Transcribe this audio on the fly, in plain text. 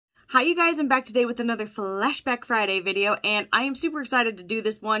Hi you guys, I'm back today with another Flashback Friday video, and I am super excited to do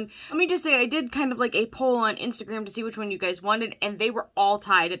this one. Let me just say, I did kind of like a poll on Instagram to see which one you guys wanted, and they were all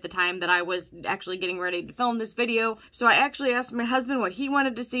tied at the time that I was actually getting ready to film this video. So I actually asked my husband what he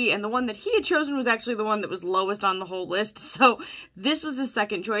wanted to see, and the one that he had chosen was actually the one that was lowest on the whole list. So this was his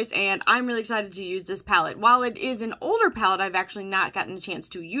second choice, and I'm really excited to use this palette. While it is an older palette, I've actually not gotten a chance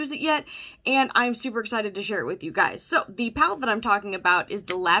to use it yet, and I'm super excited to share it with you guys. So the palette that I'm talking about is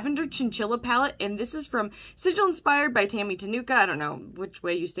the Lavender Chinchilla palette, and this is from Sigil inspired by Tammy Tanuka. I don't know which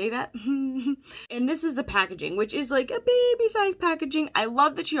way you say that. And this is the packaging, which is like a baby size packaging. I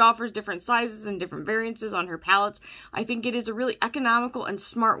love that she offers different sizes and different variances on her palettes. I think it is a really economical and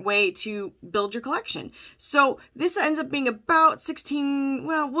smart way to build your collection. So this ends up being about 16,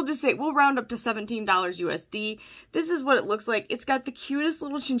 well, we'll just say, we'll round up to $17 USD. This is what it looks like. It's got the cutest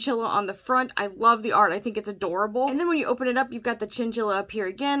little chinchilla on the front. I love the art. I think it's adorable. And then when you open it up, you've got the chinchilla up here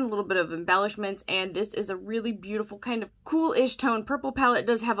again, a little bit of embellishments, and this is a really beautiful kind of cool-ish tone purple palette. It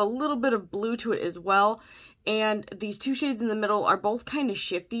does have a little bit of blue to it as well, and these two shades in the middle are both kind of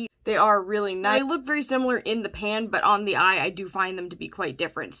shifty. They are really nice. They look very similar in the pan, but on the eye, I do find them to be quite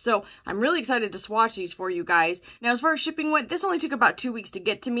different. So I'm really excited to swatch these for you guys. Now, as far as shipping went, this only took about 2 weeks to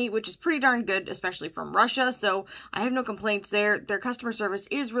get to me, which is pretty darn good, especially from Russia. So I have no complaints there. Their customer service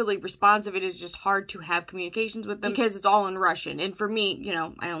is really responsive. It is just hard to have communications with them because it's all in Russian. And for me, you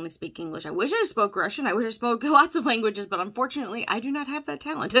know, I only speak English. I wish I spoke Russian. I wish I spoke lots of languages, but unfortunately, I do not have that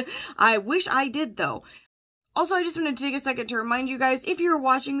talent. I wish I did, though. Also, I just wanted to take a second to remind you guys, if you're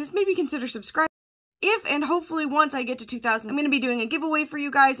watching this, maybe consider subscribing. If and hopefully once I get to 2,000, I'm going to be doing a giveaway for you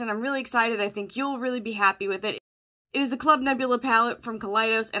guys, and I'm really excited. I think you'll really be happy with it. It is the Club Nebula palette from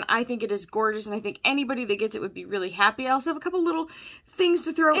Kaleidos, and I think it is gorgeous, and I think anybody that gets it would be really happy. I also have a couple little things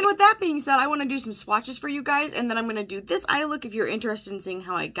to throw. And with that being said, I want to do some swatches for you guys, and then I'm going to do this eye look if you're interested in seeing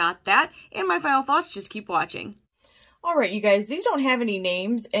how I got that. And my final thoughts, just keep watching. Alright, you guys, these don't have any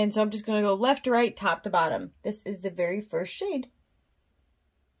names, and so I'm just going to go left to right, top to bottom. This is the very first shade.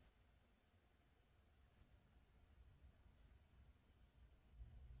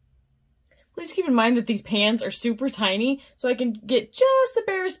 Please keep in mind that these pans are super tiny, so I can get just the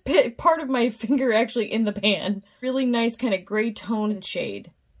barest part of my finger actually in the pan. Really nice kind of gray tone shade.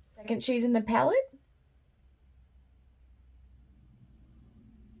 Second shade in the palette.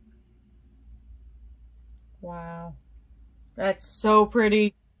 Wow. That's so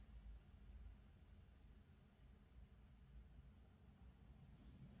pretty.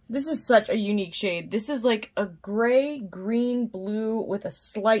 This is such a unique shade. This is like a gray, green, blue with a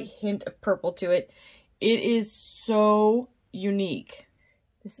slight hint of purple to it. It is so unique.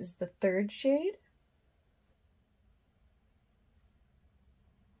 This is the third shade.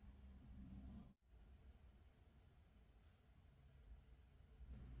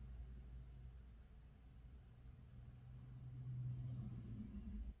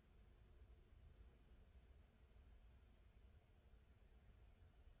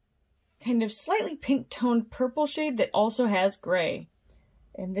 Kind of slightly pink toned purple shade that also has gray.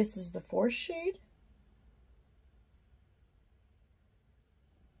 And this is the fourth shade.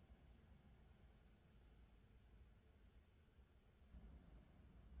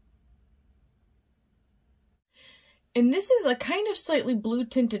 And this is a kind of slightly blue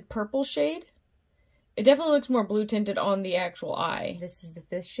tinted purple shade. It definitely looks more blue tinted on the actual eye. This is the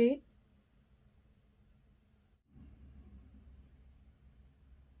fifth shade.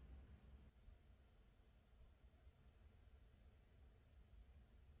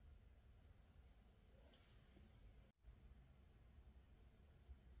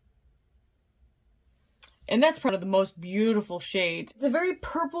 And that's part of the most beautiful shades. It's a very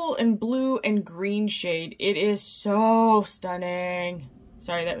purple and blue and green shade. It is so stunning.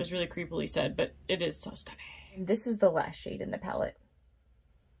 Sorry, that was really creepily said, but it is so stunning. And this is the last shade in the palette.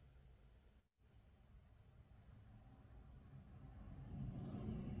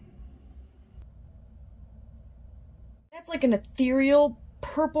 That's like an ethereal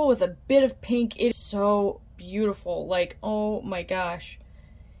purple with a bit of pink. It's so beautiful. Like, oh my gosh.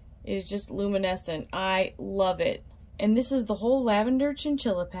 It is just luminescent. I love it. And this is the whole Lavender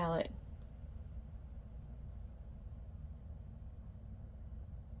Chinchilla palette.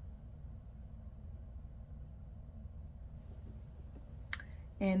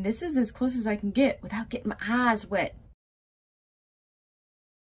 And this is as close as I can get without getting my eyes wet.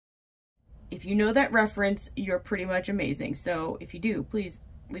 If you know that reference, you're pretty much amazing. So if you do, please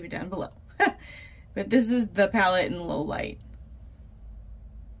leave it down below. But this is the palette in low light.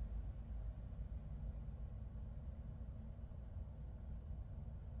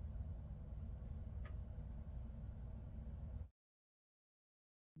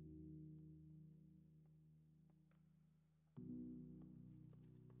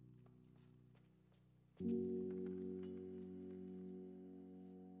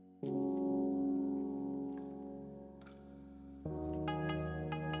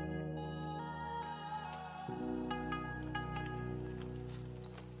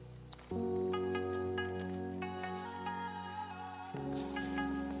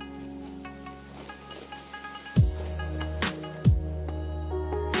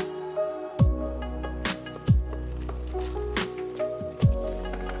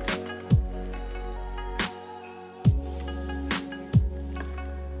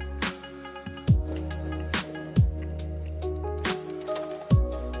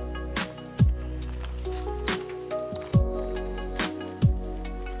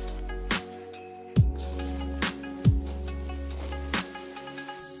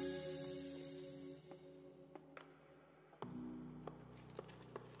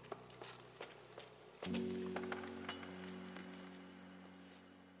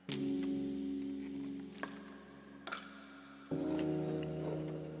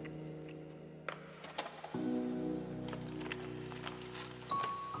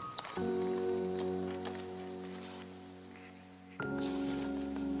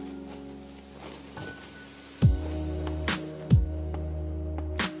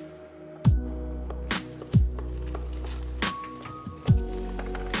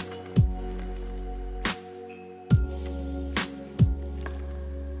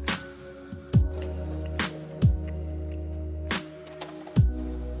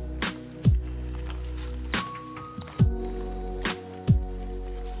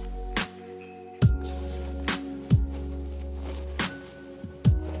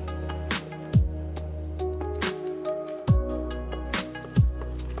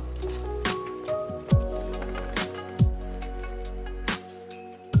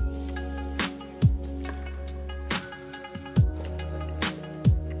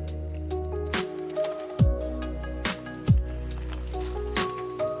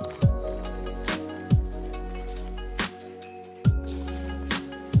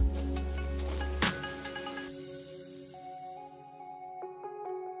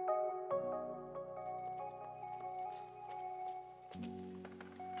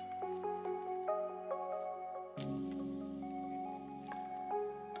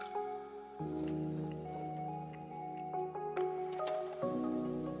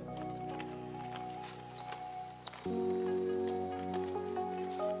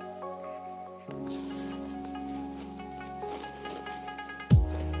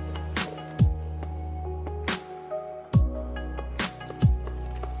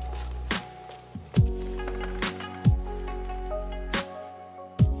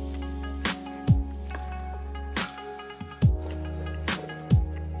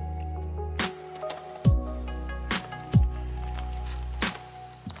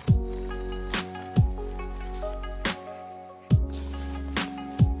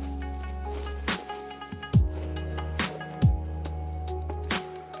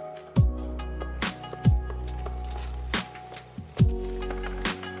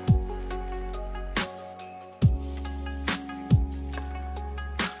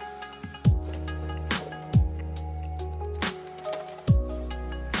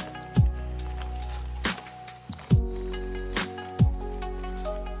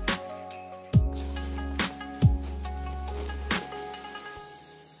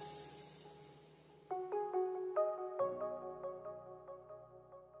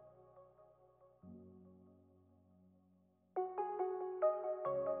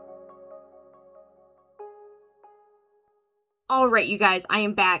 Alright, you guys, I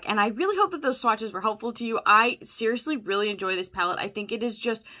am back, and I really hope that those swatches were helpful to you. I seriously really enjoy this palette. I think it is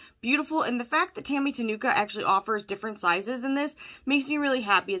just beautiful, and the fact that Tammy Tanuka actually offers different sizes in this makes me really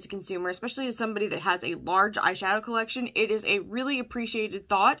happy as a consumer, especially as somebody that has a large eyeshadow collection. It is a really appreciated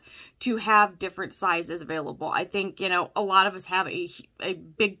thought to have different sizes available. I think, you know, a lot of us have a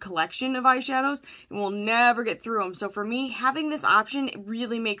big collection of eyeshadows and we'll never get through them. So for me, having this option, it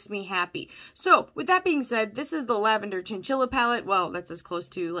really makes me happy. So with that being said, this is the Lavender Chinchilla palette. Well, that's as close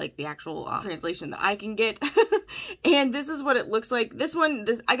to like the actual translation that I can get. And this is what it looks like. This one,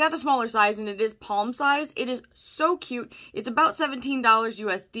 I got the smaller size and it is palm size. It is so cute. It's about $17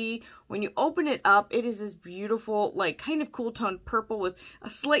 USD. When you open it up, it is this beautiful, like kind of cool toned purple with a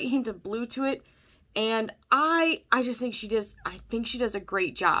slight hint of blue to it. And I just think she does a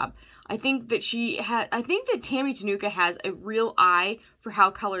great job. I think that Tammy Tanuka has a real eye for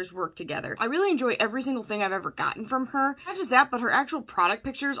how colors work together. I really enjoy every single thing I've ever gotten from her. Not just that, but her actual product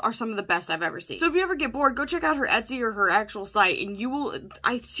pictures are some of the best I've ever seen. So if you ever get bored, go check out her Etsy or her actual site, and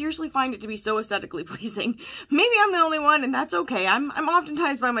I seriously find it to be so aesthetically pleasing. Maybe I'm the only one, and that's okay. I'm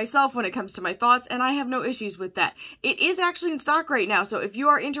oftentimes by myself when it comes to my thoughts, and I have no issues with that. It is actually in stock right now, so if you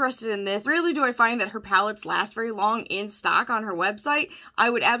are interested in this, rarely do I find that her palettes last very long in stock on her website. I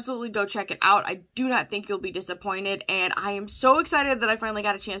would absolutely go check it out. I do not think you'll be disappointed, and I am so excited that I finally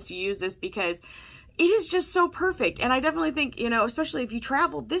got a chance to use this because it is just so perfect. And I definitely think, you know, especially if you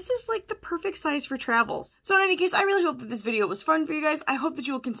travel, this is like the perfect size for travels. So in any case, I really hope that this video was fun for you guys. I hope that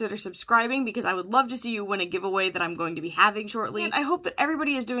you will consider subscribing because I would love to see you win a giveaway that I'm going to be having shortly. And I hope that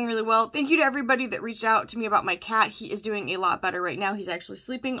everybody is doing really well. Thank you to everybody that reached out to me about my cat. He is doing a lot better right now. He's actually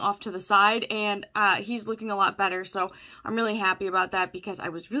sleeping off to the side and he's looking a lot better. So I'm really happy about that because I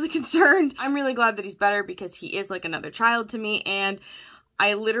was really concerned. I'm really glad that he's better because he is like another child to me, and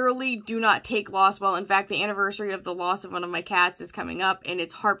I literally do not take loss well. In fact, the anniversary of the loss of one of my cats is coming up, and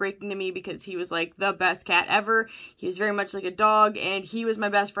it's heartbreaking to me because he was like the best cat ever. He was very much like a dog, and he was my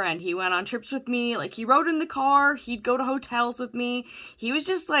best friend. He went on trips with me, like he rode in the car, he'd go to hotels with me. He was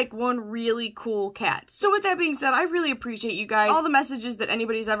just like one really cool cat. So with that being said, I really appreciate you guys. All the messages that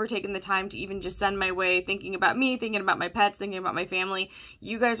anybody's ever taken the time to even just send my way, thinking about me, thinking about my pets, thinking about my family.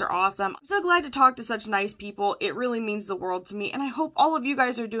 You guys are awesome. I'm so glad to talk to such nice people. It really means the world to me, and I hope all of you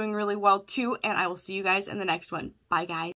guys are doing really well too, and I will see you guys in the next one. Bye, guys.